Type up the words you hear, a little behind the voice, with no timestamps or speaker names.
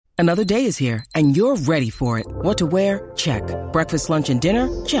Another day is here, and you're ready for it. What to wear? Check. Breakfast, lunch, and dinner?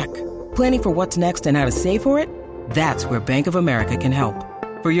 Check. Planning for what's next and how to save for it? That's where Bank of America can help.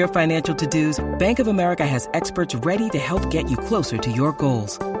 For your financial to-dos, Bank of America has experts ready to help get you closer to your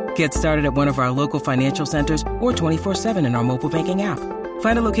goals. Get started at one of our local financial centers or 24/7 in our mobile banking app.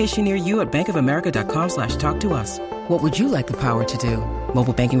 Find a location near you at bankofamerica.com/talktous. What would you like the power to do?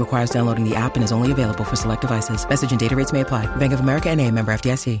 Mobile banking requires downloading the app and is only available for select devices. Message and data rates may apply. Bank of America N.A., member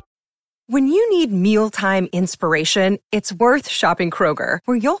FDIC. When you need mealtime inspiration, it's worth shopping Kroger,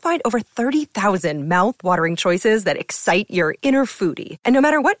 where you'll find over 30,000 mouth-watering choices that excite your inner foodie. And no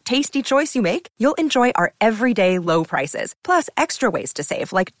matter what tasty choice you make, you'll enjoy our everyday low prices, plus extra ways to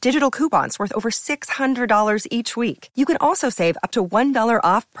save, like digital coupons worth over $600 each week. You can also save up to $1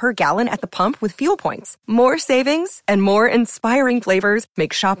 off per gallon at the pump with fuel points. More savings and more inspiring flavors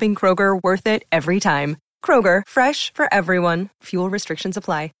make shopping Kroger worth it every time. Kroger, fresh for everyone. Fuel restrictions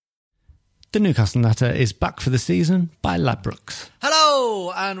apply. The Newcastle Natter is back for the season by Ladbrokes.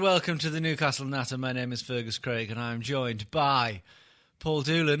 Hello and welcome to the Newcastle Natter. My name is Fergus Craig and I'm joined by Paul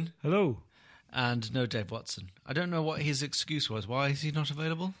Doolan. Hello. And no Dave Watson. I don't know what his excuse was. Why is he not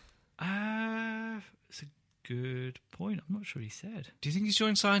available? It's a good point. I'm not sure he said. Do you think he's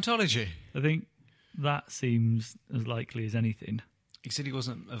joined Scientology? I think that seems as likely as anything. He said he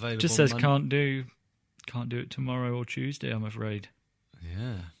wasn't available. Just says can't do it tomorrow or Tuesday, I'm afraid.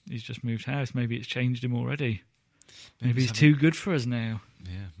 Yeah. He's just moved house. Maybe it's changed him already. Maybe he's too good for us now.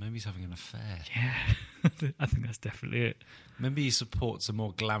 Yeah, maybe he's having an affair. Yeah, I think that's definitely it. Maybe he supports a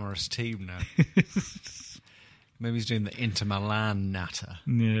more glamorous team now. Maybe he's doing the Inter Milan Natter.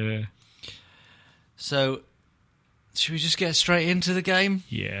 Yeah. So, should we just get straight into the game?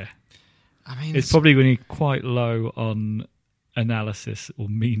 Yeah. I mean, it's probably going to be quite low on analysis or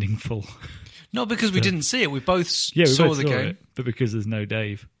meaningful. Not because we didn't see it. We both saw the game. It, but because there's no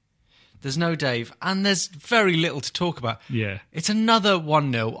Dave. There's no Dave, and there's very little to talk about. Yeah. It's another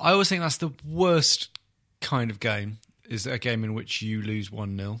 1-0. I always think that's the worst kind of game, is a game in which you lose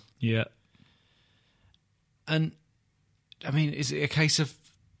 1-0. Yeah. And, I mean, is it a case of,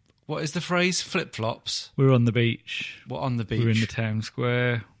 what is the phrase? Flip-flops? We're on the beach. What, on the beach? We're in the town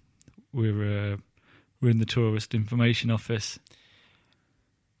square. We're in the tourist information office.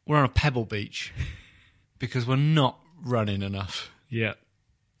 We're on a pebble beach because we're not running enough. Yeah.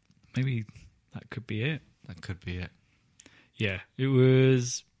 Maybe that could be it. That could be it. Yeah. It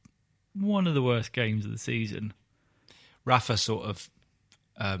was one of the worst games of the season. Rafa sort of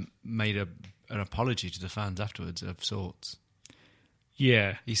made an apology to the fans afterwards of sorts.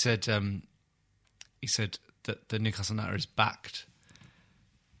 Yeah. He said that the Newcastle Natter is backed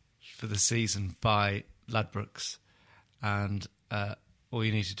for the season by Ladbrokes, and all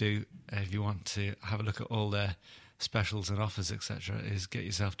you need to do if you want to have a look at all their specials and offers, etc., is get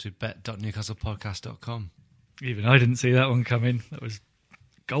yourself to bet.newcastlepodcast.com. Even I didn't see that one coming. That was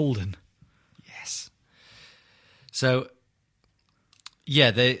golden. Yes. So,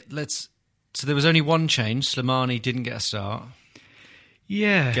 yeah, so there was only one change. Slimani didn't get a start.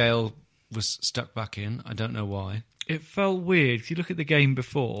 Yeah. Gale was stuck back in. I don't know why. It felt weird. If you look at the game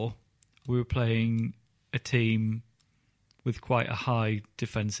before, we were playing a team with quite a high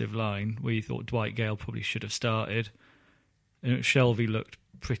defensive line, where you thought Dwight Gale probably should have started. And Shelvey looked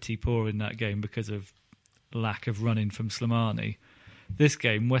pretty poor in that game because of lack of running from Slimani. This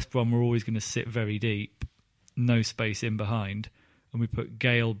game, West Brom were always going to sit very deep, no space in behind, and we put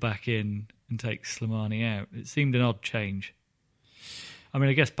Gale back in and take Slimani out. It seemed an odd change. I mean,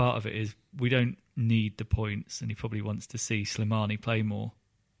 I guess part of it is we don't need the points, and he probably wants to see Slimani play more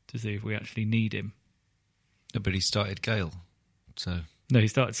to see if we actually need him. But he started Gale, so... No, he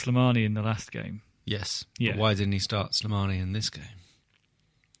started Slimani in the last game. Yes, yeah. But why didn't he start Slimani in this game?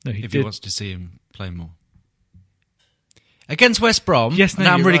 No, he wants to see him play more. Against West Brom... Yes, no,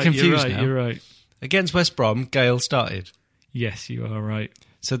 now I'm really right, confused now. You're right. Against West Brom, Gale started. Yes, you are right.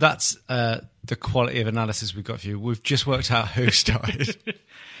 So that's the quality of analysis we've got for you. We've just worked out who started.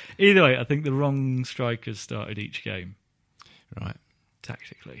 Either way, I think the wrong strikers started each game. Right.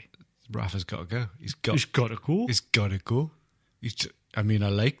 Tactically. Rafa's got to go. He's got to go. He's got to go. I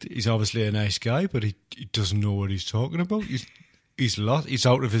liked it. He's obviously a nice guy, but he doesn't know what he's talking about. He's lost. He's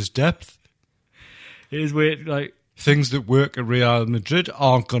out of his depth. It is weird. Like, things that work at Real Madrid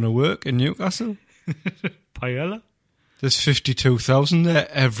aren't going to work in Newcastle. Paella? There's 52,000 there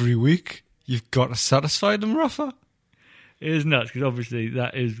every week. You've got to satisfy them, Rafa. It is nuts, because obviously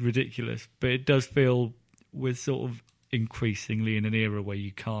that is ridiculous. But it does feel we're sort of increasingly in an era where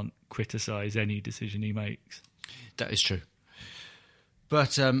you can't criticise any decision he makes. That is true.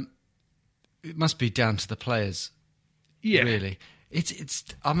 But it must be down to the players, really. It's.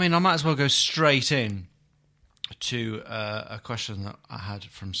 I mean, I might as well go straight in to a question that I had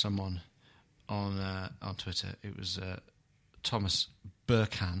from someone on Twitter. It was Thomas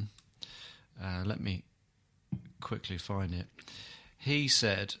Burkhan. Let me quickly find it. He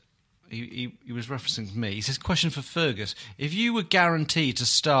said, he was referencing me. He says, question for Fergus. If you were guaranteed to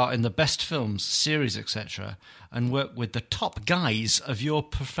star in the best films, series, etc., and work with the top guys of your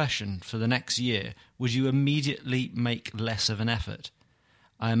profession for the next year, would you immediately make less of an effort?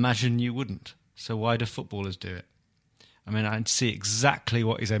 I imagine you wouldn't. So why do footballers do it? I mean, I see exactly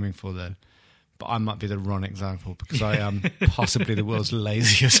what he's aiming for there, but I might be the wrong example because I am possibly the world's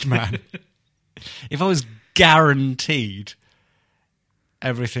laziest man. If I was guaranteed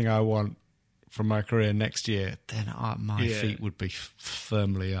everything I want from my career next year, then my feet would be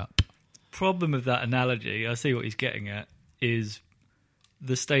firmly up. Problem with that analogy, I see what he's getting at, is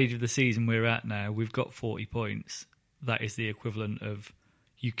the stage of the season we're at now. We've got 40 points. That is the equivalent of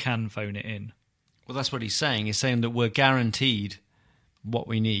you can phone it in. Well, that's what he's saying. He's saying that we're guaranteed what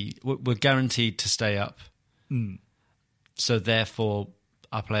we need. We're guaranteed to stay up. So therefore,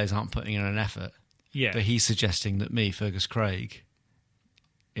 our players aren't putting in an effort. Yeah. But he's suggesting that me, Fergus Craig,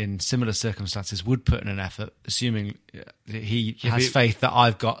 in similar circumstances, would put in an effort, assuming that he has faith that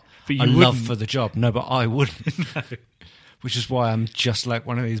I've got a love for the job. No, but I wouldn't. No. Which is why I'm just like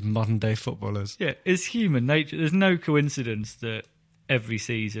one of these modern-day footballers. Yeah, it's human nature. There's no coincidence that every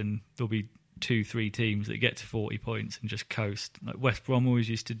season there'll be 2-3 teams that get to 40 points and just coast. Like West Brom always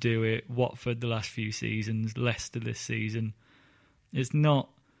used to do it, Watford the last few seasons, Leicester this season. It's not...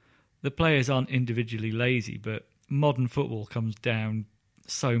 The players aren't individually lazy, but modern football comes down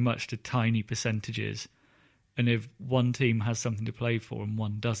so much to tiny percentages. And if one team has something to play for and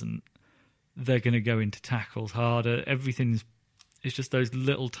one doesn't, they're going to go into tackles harder. It's just those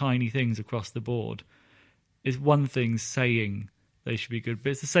little tiny things across the board. It's one thing saying they should be good, but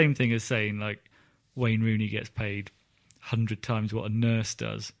it's the same thing as saying, like, Wayne Rooney gets paid 100 times what a nurse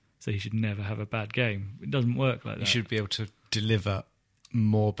does, so he should never have a bad game. It doesn't work like that. He should be able to deliver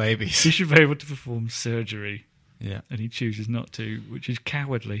more babies. He should be able to perform surgery. Yeah. And he chooses not to, which is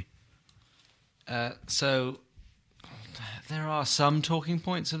cowardly. So there are some talking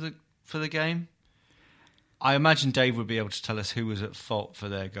points for the game. I imagine Dave would be able to tell us who was at fault for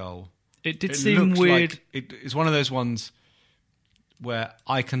their goal. It did seem weird. Like it's one of those ones where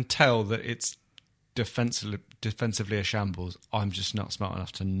I can tell that it's defensively a shambles. I'm just not smart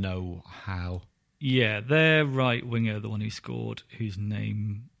enough to know how. Yeah, their right winger, the one who scored, whose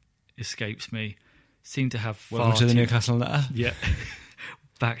name escapes me, seemed to have far Welcome to the Newcastle letter. Yeah.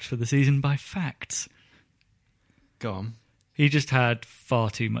 Backed for the season by facts. Go on. He just had far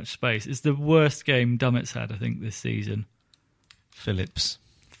too much space. It's the worst game Dummett's had, I think, this season. Phillips,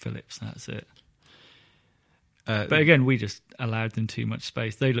 that's it. But again, we just allowed them too much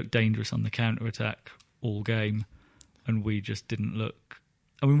space. They looked dangerous on the counter-attack all game, and we just didn't look...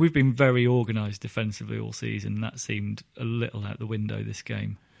 I mean, we've been very organised defensively all season. That seemed a little out the window this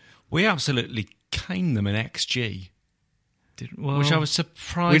game. We absolutely caned them in XG, Well, which I was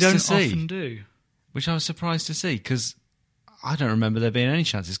surprised to see. We don't often do. Which I was surprised to see, because I don't remember there being any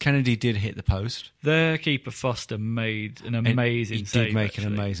chances. Kennedy did hit the post. Their keeper, Foster, made an amazing save. He did make actually.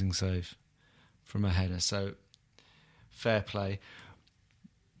 an amazing save from a header, so fair play.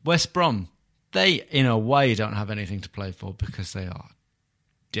 West Brom, they, in a way, don't have anything to play for because they are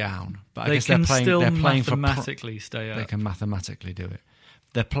down. But I guess they're playing for mathematically stay up. They can mathematically do it.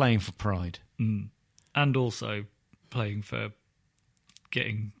 They're playing for pride. And also playing for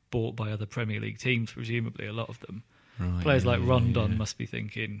getting bought by other Premier League teams, presumably a lot of them. Right, Players like Rondon must be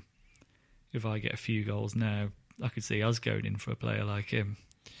thinking, if I get a few goals now, I could see us going in for a player like him.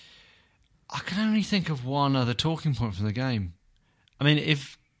 I can only think of one other talking point from the game. I mean,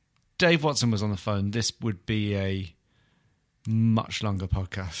 if Dave Watson was on the phone, this would be a much longer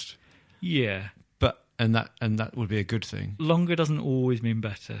podcast. Yeah. And that would be a good thing. Longer doesn't always mean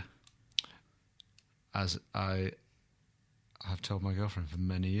better. As I have told my girlfriend for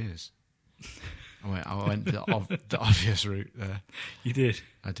many years. I went the obvious route there. You did?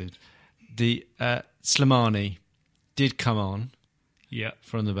 I did. The Slimani did come on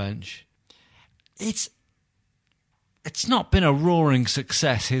from the bench. It's not been a roaring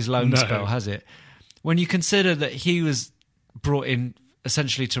success, his loan spell, has it? When you consider that he was brought in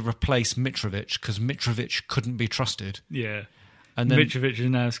essentially to replace Mitrovic because Mitrovic couldn't be trusted. Yeah. And then Mitrovic has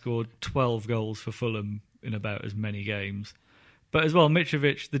now scored 12 goals for Fulham in about as many games. But as well,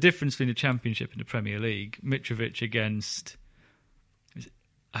 Mitrovic, the difference between the Championship and the Premier League, Mitrovic against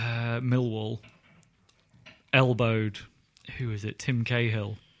Millwall elbowed, who was it, Tim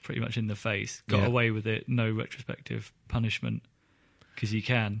Cahill, pretty much in the face, got away with it, no retrospective punishment. because you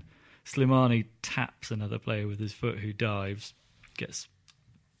can. Slimani taps another player with his foot who dives, gets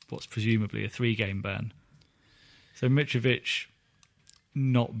what's presumably a 3-game ban. So Mitrovic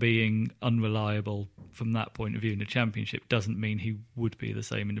not being unreliable from that point of view in the Championship doesn't mean he would be the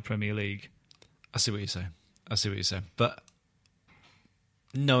same in the Premier League. I see what you're saying. But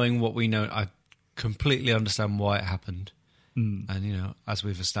knowing what we know, I completely understand why it happened. And, you know, as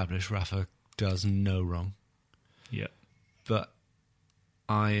we've established, Rafa does no wrong. Yeah. But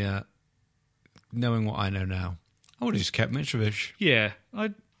knowing what I know now, I would have just kept Mitrovic. Yeah.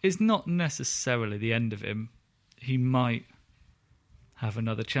 It's not necessarily the end of him. He might have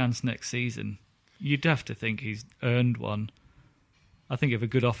another chance next season. You'd have to think he's earned one. I think if a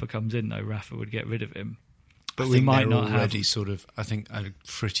good offer comes in, though, Rafa would get rid of him. But we might not have. I think a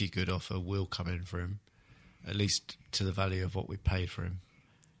pretty good offer will come in for him, at least to the value of what we paid for him.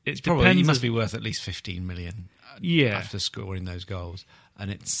 He must be worth at least 15 million after scoring those goals.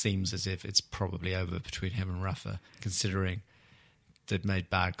 And it seems as if it's probably over between him and Rafa, considering they'd made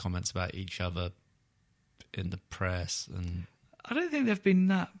bad comments about each other in the press. And I don't think they've been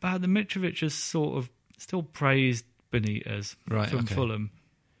that bad. The Mitrovic has sort of still praised Benitez from Fulham.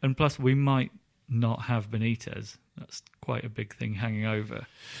 And plus, we might not have Benitez. That's quite a big thing hanging over.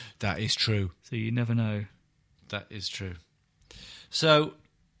 That is true. So you never know. That is true. So,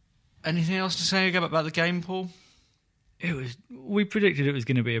 anything else to say about the game, Paul? We predicted it was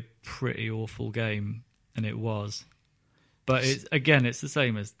going to be a pretty awful game, and it was. But it's the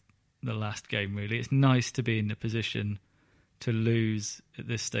same as the last game, really. It's nice to be in the position to lose at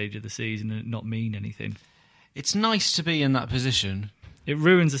this stage of the season and it not mean anything. It's nice to be in that position. It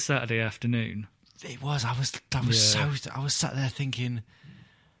ruins a Saturday afternoon. It was. I was sat there thinking,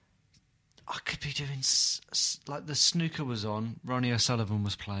 I could be doing like the snooker was on. Ronnie O'Sullivan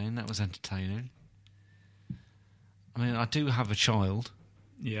was playing. That was entertaining. I mean, I do have a child.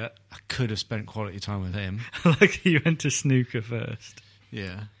 Yeah. I could have spent quality time with him. Like you went to snooker first.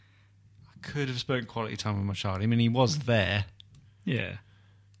 Yeah. I could have spent quality time with my child. I mean, he was there. Yeah.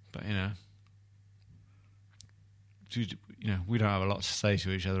 But, you know, we don't have a lot to say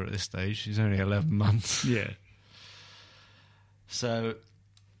to each other at this stage. He's only 11 months. Yeah. So,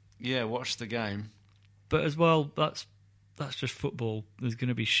 yeah, watch the game. But as well, that's just football. There's going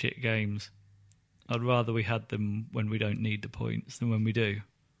to be shit games. I'd rather we had them when we don't need the points than when we do.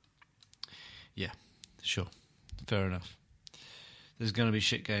 Yeah, sure. Fair enough. There's going to be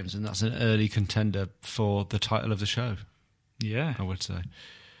shit games, and that's an early contender for the title of the show. Yeah. I would say.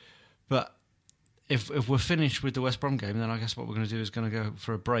 But if we're finished with the West Brom game, then I guess what we're going to do is going to go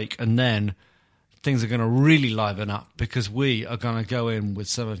for a break, and then things are going to really liven up because we are going to go in with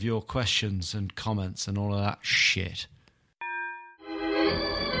some of your questions and comments and all of that shit.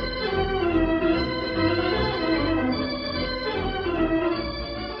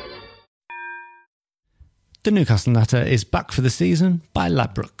 The Newcastle Natter is back for the season by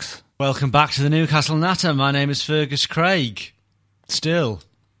Ladbrokes. Welcome back to the Newcastle Natter. My name is Fergus Craig. Still.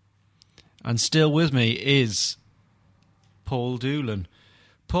 And still with me is Paul Doolan.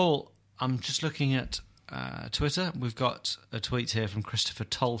 Paul, I'm just looking at Twitter. We've got a tweet here from Christopher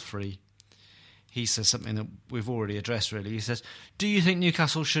Tolfree. He says something that we've already addressed, really. He says, do you think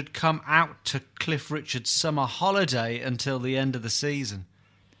Newcastle should come out to Cliff Richard's summer holiday until the end of the season?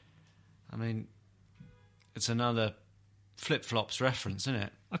 I mean, it's another flip-flops reference, isn't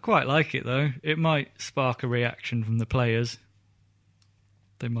it? I quite like it, though. It might spark a reaction from the players.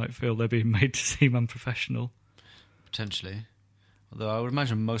 They might feel they're being made to seem unprofessional. Potentially. Although I would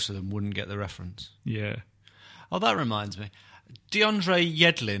imagine most of them wouldn't get the reference. Yeah. Oh, that reminds me. DeAndre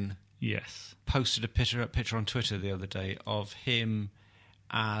Yedlin posted a picture on Twitter the other day of him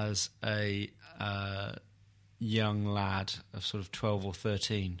as a young lad of sort of 12 or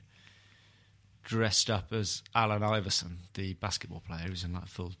 13, dressed up as Allen Iverson, the basketball player who's in like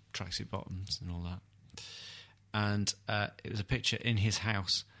full tracksuit bottoms and all that. And it was a picture in his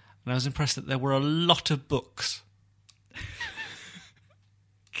house. And I was impressed that there were a lot of books.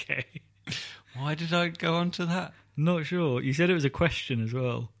 Okay. Why did I go on to that? Not sure. You said it was a question as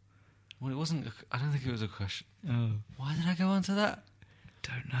well. Well, it wasn't. I don't think it was a question. Oh. Why did I go on to that?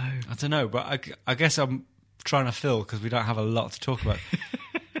 Don't know. I don't know, but I guess I'm trying to fill because we don't have a lot to talk about.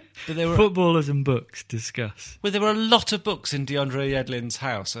 But there were, footballers and books, discuss. Well, there were a lot of books in DeAndre Yedlin's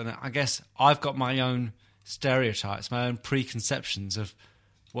house, and I guess I've got my own stereotypes, my own preconceptions of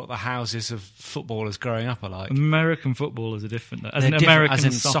what the houses of footballers growing up are like. American footballers are different, though. As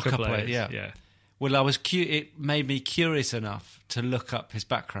in soccer players. Yeah. Well, it made me curious enough to look up his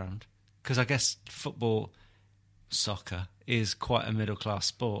background, because I guess soccer, is quite a middle-class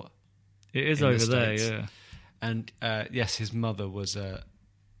sport. It is over there, yeah. And yes, his mother was a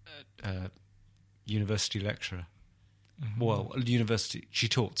university lecturer. Well, university. She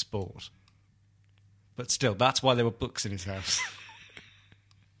taught sport, but still, that's why there were books in his house.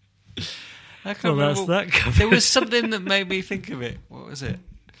 I can't remember. That's that. There was something that made me think of it. What was it?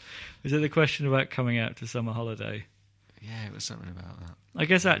 Is it the question about coming out to summer holiday? Yeah, it was something about that. I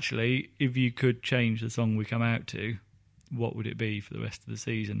guess actually, if you could change the song we come out to, what would it be for the rest of the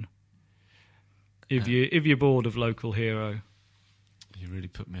season? If you're bored of Local Hero. You really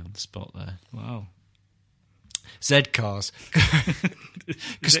put me on the spot there. Wow. Z-Cars.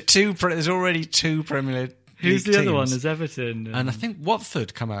 Because there's already 2 Premier League Who's the teams. other one? There's Everton. And I think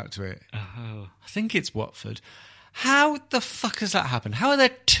Watford come out to it. Oh. I think it's Watford. How the fuck has that happened? How are there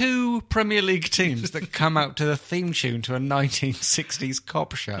 2 Premier League teams that come out to the theme tune to a 1960s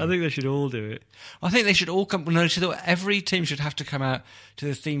cop show? I think they should all do it. I think they should all come. No, every team should have to come out to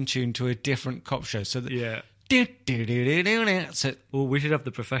the theme tune to a different cop show. So that, Yeah. So, Well, we should have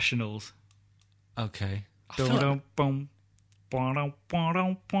the professionals. okay. I feel like-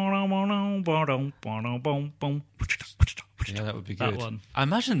 yeah, that would be good. That one. I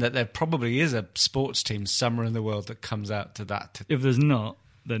imagine that there probably is a sports team somewhere in the world that comes out to that. If there's not,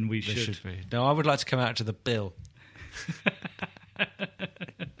 then we There should. should be. No, I would like to come out to the Bill.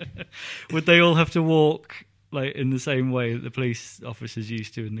 Would they all have to walk like in the same way that the police officers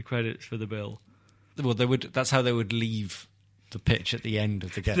used to in the credits for the bill? Well, they would. That's how they would leave the pitch at the end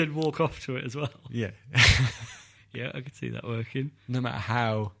of the game. They'd walk off to it as well. Yeah. Yeah, I could see that working. No matter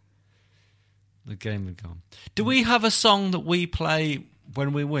how the game had gone. Do we have a song that we play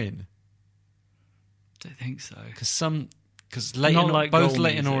when we win? Don't think so. Because both goal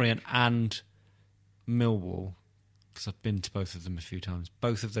Leyton music. Orient and Millwall, because I've been to both of them a few times,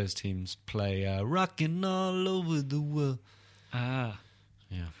 both of those teams play Rockin' All Over the World. Ah.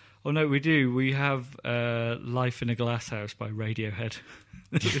 Yeah. Oh, no, we do. We have Life in a Glass House by Radiohead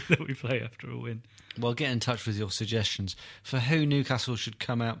that we play after a win. Well, get in touch with your suggestions for who Newcastle should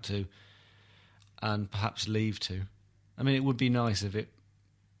come out to and perhaps leave to. I mean, it would be nice if it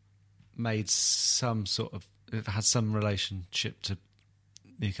made some sort of... if it had some relationship to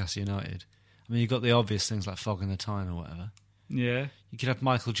Newcastle United. I mean, you've got the obvious things like Fog in the Tyne or whatever. Yeah. You could have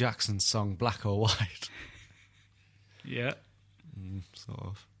Michael Jackson's song Black or White. Yeah. Sort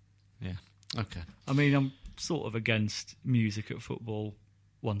of. Yeah. Okay. I mean, I'm sort of against music at football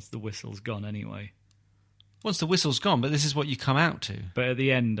once the whistle's gone anyway. Once the whistle's gone, but this is what you come out to But at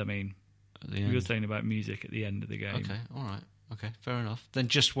the end, I mean, at the you end. were saying about music at the end of the game. Okay, all right. Okay, fair enough. Then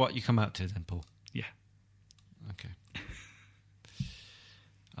just what you come out to then, Paul. Yeah. Okay.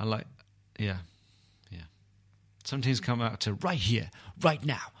 I like... Yeah. Yeah. Some teams come out to right here, right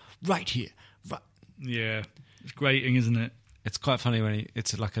now, right here, right... Yeah. It's grating, isn't it? It's quite funny when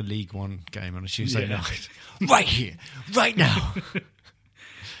it's like a League One game on a Tuesday Yeah. night. Right here, right now.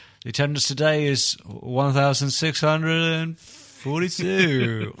 The attendance today is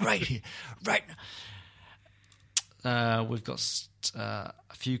 1,642. Right here, right now. We've got a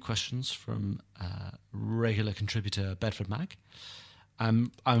few questions from regular contributor Bedford Mag.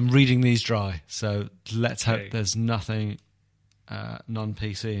 I'm reading these dry, so let's Okay. hope there's nothing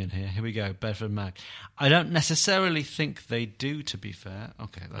non-PC in here. Here we go, Bedford Mag. I don't necessarily think they do, to be fair.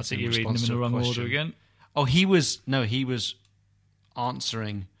 Okay, I that's think in you're reading them response in to the a wrong question. order again. Oh, he was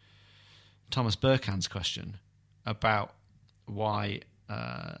answering Thomas Burkhand's question about why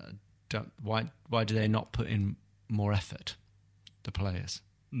do they not put in more effort, the players.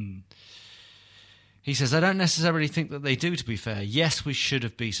 He says, I don't necessarily think that they do, to be fair. Yes, we should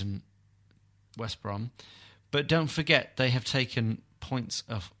have beaten West Brom, but don't forget they have taken points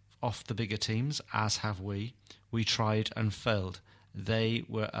off the bigger teams, as have we. We tried and failed. They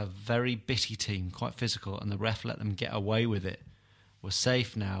were a very bitty team, quite physical, and the ref let them get away with it. We're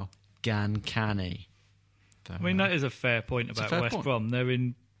safe now. Gan canny. I mean, that is a fair point It's a about fair West point. Brom. They're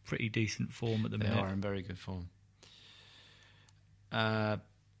in pretty decent form at the They minute. are in very good form.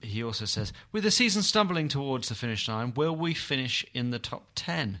 He also says, with the season stumbling towards the finish line, will we finish in the top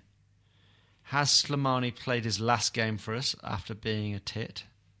 10? Has Slimani played his last game for us after being a tit?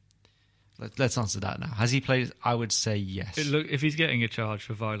 Let's answer that now. Has he played? I would say yes. Look, if he's getting a charge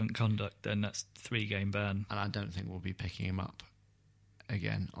for violent conduct, then that's 3-game ban. And I don't think we'll be picking him up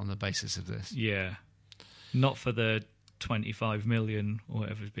again on the basis of this. Yeah. Not for the 25 million or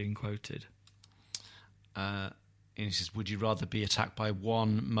whatever's being quoted. And he says, would you rather be attacked by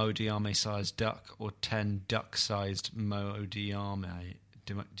one Modiame-sized duck or 10 duck-sized Modiames?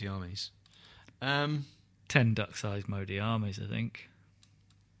 10 duck-sized Modi armies, I think.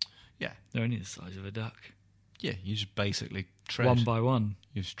 Yeah. They're only the size of a duck. Yeah, you just basically tread. One by one.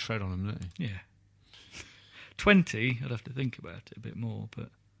 You just tread on them, don't you? Yeah. 20, I'd have to think about it a bit more, but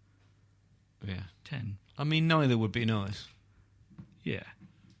Yeah. 10. I mean, neither would be nice. Yeah.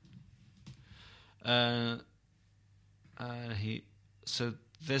 So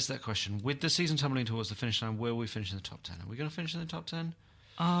there's that question. With the season tumbling towards the finish line, will we finish in the top 10? Are we going to finish in the top 10?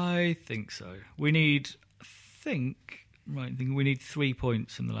 I think so. We need 3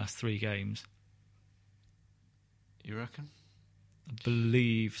 points from the last 3 games. You reckon? I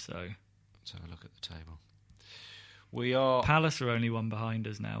believe so. Let's have a look at the table. We are Palace are only one behind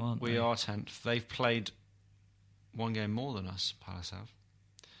us now, aren't they? We are 10th. They've played 1 game more than us, Palace have.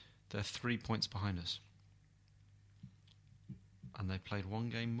 They're 3 points behind us. And they played 1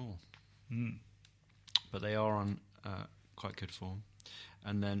 game more. But they are on quite good form.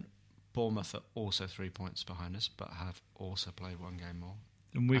 And then Bournemouth are also 3 points behind us, but have also played 1 game more.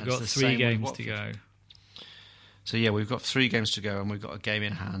 And we've got it's 3 games to go. So yeah, we've got 3 games to go, and we've got a game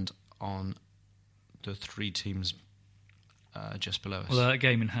in hand on the 3 teams just below us. Well, that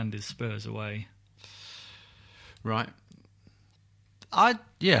game in hand is Spurs away. Right. I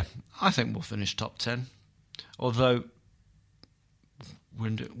think we'll finish top 10. Although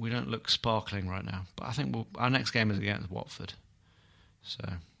we don't look sparkling right now. But I think our next game is against Watford. So,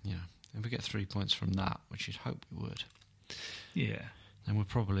 if we get 3 points from that, which you'd hope we would, Yeah. then we'll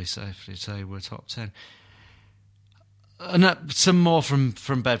probably safely say we're top 10. And some more from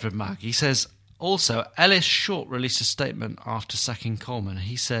Bedford Mag. He says, also, Ellis Short released a statement after sacking Coleman.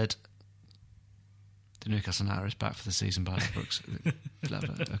 He said, the Newcastle Natter is back for the season by Brooks.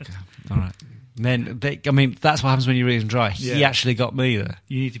 Okay, all right. Then, that's what happens when you read them dry. Yeah. He actually got me there.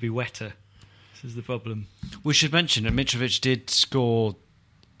 You need to be wetter. This is the problem. We should mention that Mitrovic did score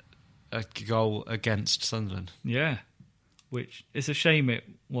a goal against Sunderland. Yeah. Which, it's a shame it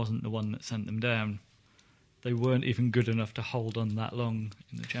wasn't the one that sent them down. They weren't even good enough to hold on that long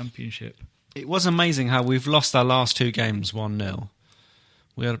in the Championship. It was amazing how we've lost our last 2 games 1-0.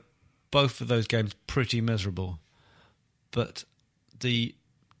 We had both of those games pretty miserable. But the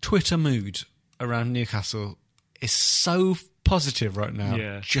Twitter mood around Newcastle is so positive right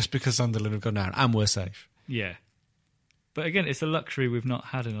now, just because Sunderland have gone down and we're safe. Yeah. But again, it's a luxury we've not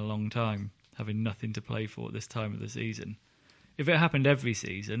had in a long time, having nothing to play for at this time of the season. If it happened every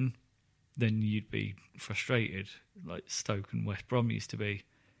season, then you'd be frustrated, like Stoke and West Brom used to be.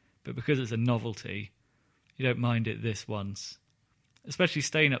 But because it's a novelty, you don't mind it this once. Especially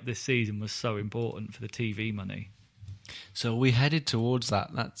staying up this season was so important for the TV money. So we headed towards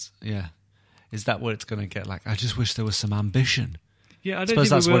that. Is that what it's going to get like? I just wish there was some ambition. Yeah, I suppose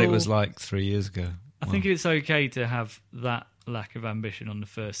that's what it was like 3 years ago. I think it's okay to have that lack of ambition on the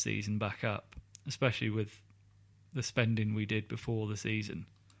first season back up, especially with the spending we did before the season.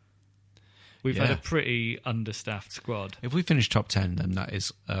 We've had a pretty understaffed squad. If we finish top 10, then that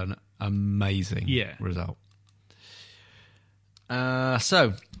is an amazing result.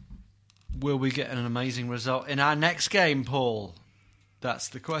 So, will we get an amazing result in our next game, Paul? That's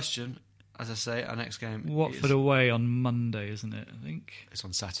the question. As I say, our next game Watford away on Monday, isn't it? I think it's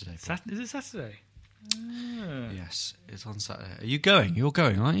on Saturday. Is it Saturday? Yes, it's on Saturday. Are you going? You're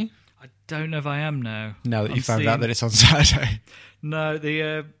going, aren't you? I don't know if I am now. Now that you found out that it's on Saturday. No,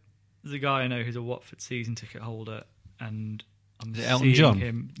 there's a guy I know who's a Watford season ticket holder, and I'm seeing Elton John?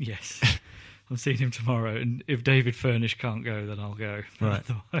 him. Yes, I'm seeing him tomorrow. And if David Furnish can't go, then I'll go. Right.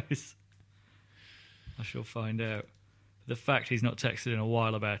 Otherwise, I shall find out. The fact he's not texted in a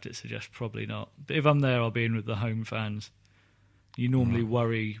while about it suggests probably not. But if I'm there, I'll be in with the home fans. You normally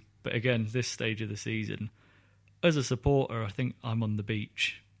worry, but again, this stage of the season, as a supporter, I think I'm on the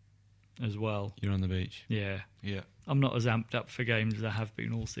beach as well. You're on the beach? Yeah. Yeah. I'm not as amped up for games as I have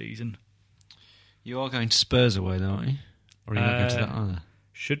been all season. You are going to Spurs away, though, aren't you? Or are you not going to that either?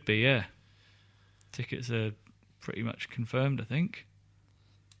 Should be, yeah. Tickets are pretty much confirmed, I think.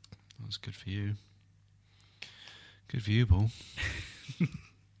 That's good for you. Good for you, Paul.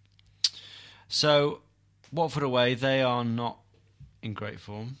 So, Watford away, they are not in great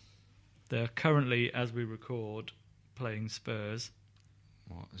form. They're currently, as we record, playing Spurs.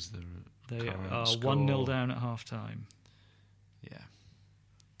 What is the They current are score? 1-0 down at half-time. Yeah.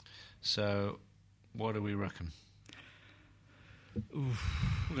 So, what do we reckon?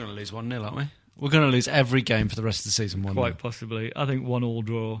 We're going to lose 1-0, aren't we? We're going to lose every game for the rest of the season 1-0. Quite possibly. I think 1-1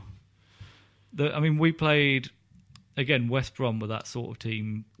 draw. We played... Again, West Brom were that sort of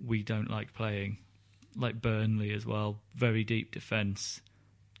team we don't like playing. Like Burnley as well. Very deep defence.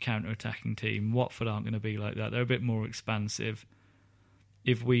 Counter-attacking team. Watford aren't going to be like that. They're a bit more expansive.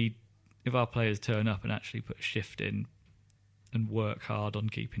 If our players turn up and actually put a shift in and work hard on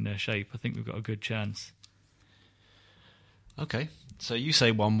keeping their shape, I think we've got a good chance. Okay. So you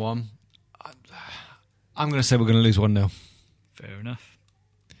say 1-1. I'm going to say we're going to lose 1-0. Fair enough.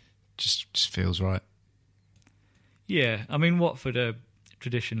 Just feels right. Yeah, I mean, Watford are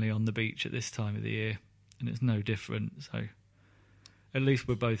traditionally on the beach at this time of the year, and it's no different. So at least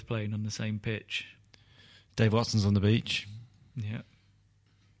we're both playing on the same pitch. Dave Watson's on the beach. Yeah.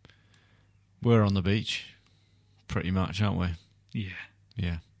 We're on the beach, pretty much, aren't we? Yeah.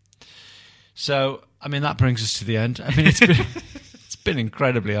 Yeah. So, I mean, that brings us to the end. I mean, it's been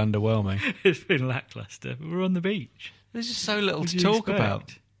incredibly underwhelming. It's been lacklustre. We're on the beach. There's just so little What to do you talk expect?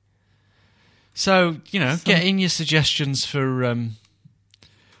 about. So, get in your suggestions for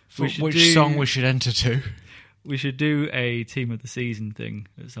which song we should enter to. We should do a team of the season thing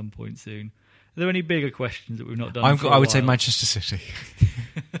at some point soon. Are there any bigger questions that we've not done? I would say Manchester City.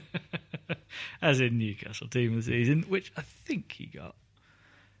 As in Newcastle team of the season, which I think he got.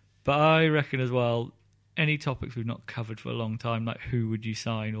 But I reckon as well, any topics we've not covered for a long time, like who would you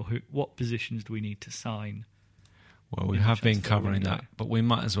sign or what positions do we need to sign? Well, we have been covering that, but we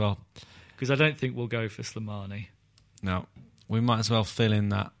might as well. Because I don't think we'll go for Slimani. No, we might as well fill in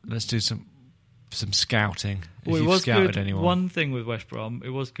that. Let's do some scouting. Well, if it you've was scouted good. anyone. One thing with West Brom, it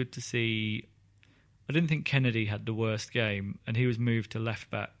was good to see. I didn't think Kennedy had the worst game, and he was moved to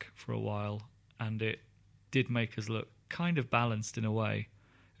left back for a while, and it did make us look kind of balanced in a way.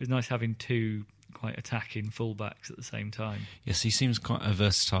 It was nice having two quite attacking fullbacks at the same time. Yes, he seems quite a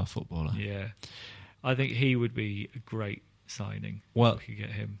versatile footballer. Yeah, I think he would be a great signing. Well, if we could get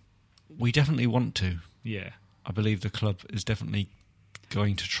him. We definitely want to. Yeah. I believe the club is definitely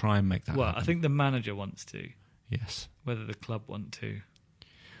going to try and make that happen. I think the manager wants to. Yes. Whether the club want to.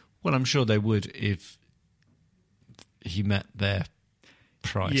 Well, I'm sure they would if he met their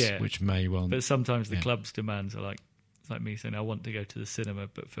price, which may well... But sometimes the club's demands are like... It's like me saying, I want to go to the cinema,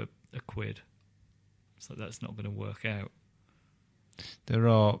 but for £1. So that's not going to work out. There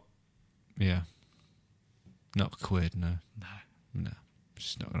are... Yeah. Not £1, no. No. It's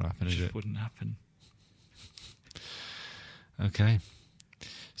just not going to happen, is it? It wouldn't happen. Okay.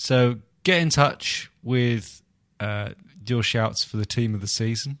 So get in touch with your shouts for the team of the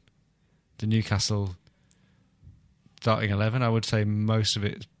season. The Newcastle starting 11. I would say most of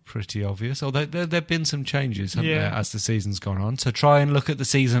it's pretty obvious. Although there have been some changes, haven't there, as the season's gone on. So try and look at the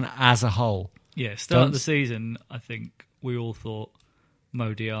season as a whole. Yeah, start of the season, I think we all thought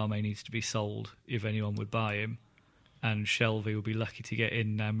Mo Diarmé needs to be sold if anyone would buy him. And Shelvey will be lucky to get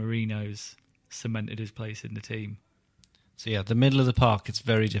in now. Marino's cemented his place in the team. So yeah, the middle of the park, it's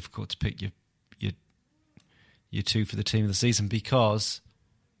very difficult to pick your two for the team of the season because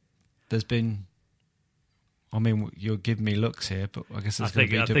there's been... I mean, you're giving me looks here, but I guess there's going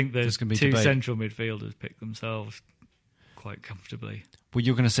to be debate. I think the two central midfielders pick themselves quite comfortably. Well,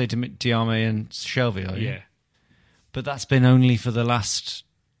 you're going to say Diarmé and Shelvey, are you? Yeah. But that's been only for the last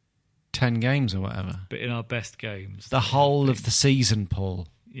 10 games or whatever. But in our best games. The whole of the season, Paul.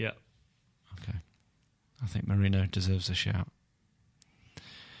 Yeah. Okay. I think Marino deserves a shout.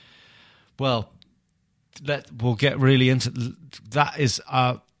 Well, we'll get really into... That is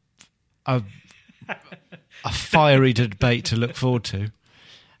a fiery debate to look forward to.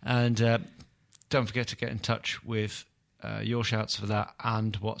 And don't forget to get in touch with your shouts for that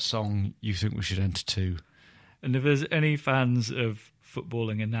and what song you think we should enter to. And if there's any fans of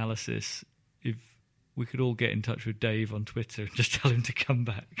footballing analysis, if we could all get in touch with Dave on Twitter and just tell him to come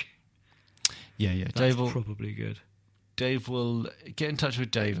back. Yeah. That's Dave will, probably good. Dave will get in touch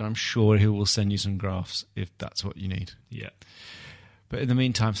with Dave and I'm sure he will send you some graphs if that's what you need. Yeah. But in the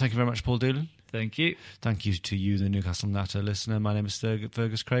meantime, thank you very much, Paul Doolan. Thank you. Thank you to you, the Newcastle Natter listener. My name is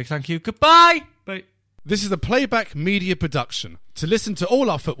Fergus Craig. Thank you. Goodbye. Bye. This is a Playback Media production. To listen to all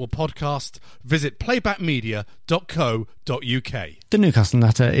our football podcasts, visit playbackmedia.co.uk. The Newcastle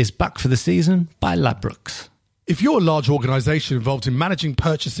Natter is back for the season by Ladbrokes. If you're a large organisation involved in managing,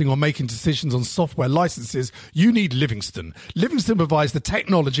 purchasing or making decisions on software licenses, you need Livingston. Livingston provides the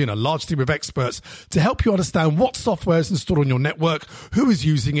technology and a large team of experts to help you understand what software is installed on your network, who is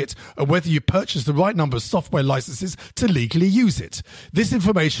using it, and whether you purchase the right number of software licenses to legally use it. This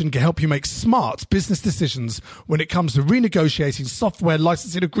information can help you make smart business decisions when it comes to renegotiating software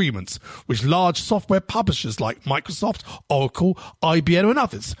licensing agreements with large software publishers like Microsoft, Oracle, IBM and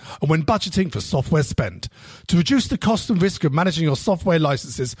others, and when budgeting for software spend. To reduce the cost and risk of managing your software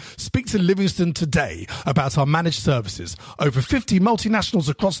licenses, speak to Livingston today about our managed services. Over 50 multinationals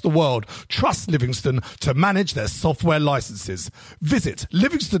across the world trust Livingston to manage their software licenses. Visit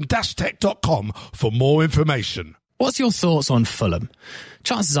livingston-tech.com for more information. What's your thoughts on Fulham?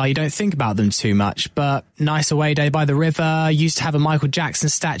 Chances are you don't think about them too much, but nice away day by the river, used to have a Michael Jackson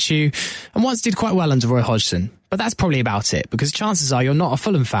statue, and once did quite well under Roy Hodgson. But that's probably about it, because chances are you're not a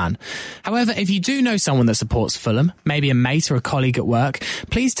Fulham fan. However, if you do know someone that supports Fulham, maybe a mate or a colleague at work,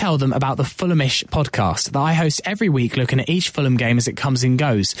 please tell them about the Fulhamish podcast that I host every week, looking at each Fulham game as it comes and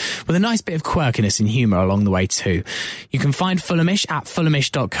goes, with a nice bit of quirkiness and humour along the way too. You can find Fulhamish at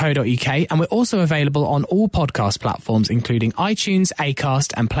fulhamish.co.uk, and we're also available on all podcast platforms, including iTunes,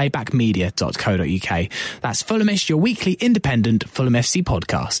 Acast and playbackmedia.co.uk. That's Fulhamish, your weekly independent Fulham FC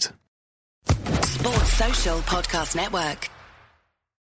podcast. Sports Social Podcast Network.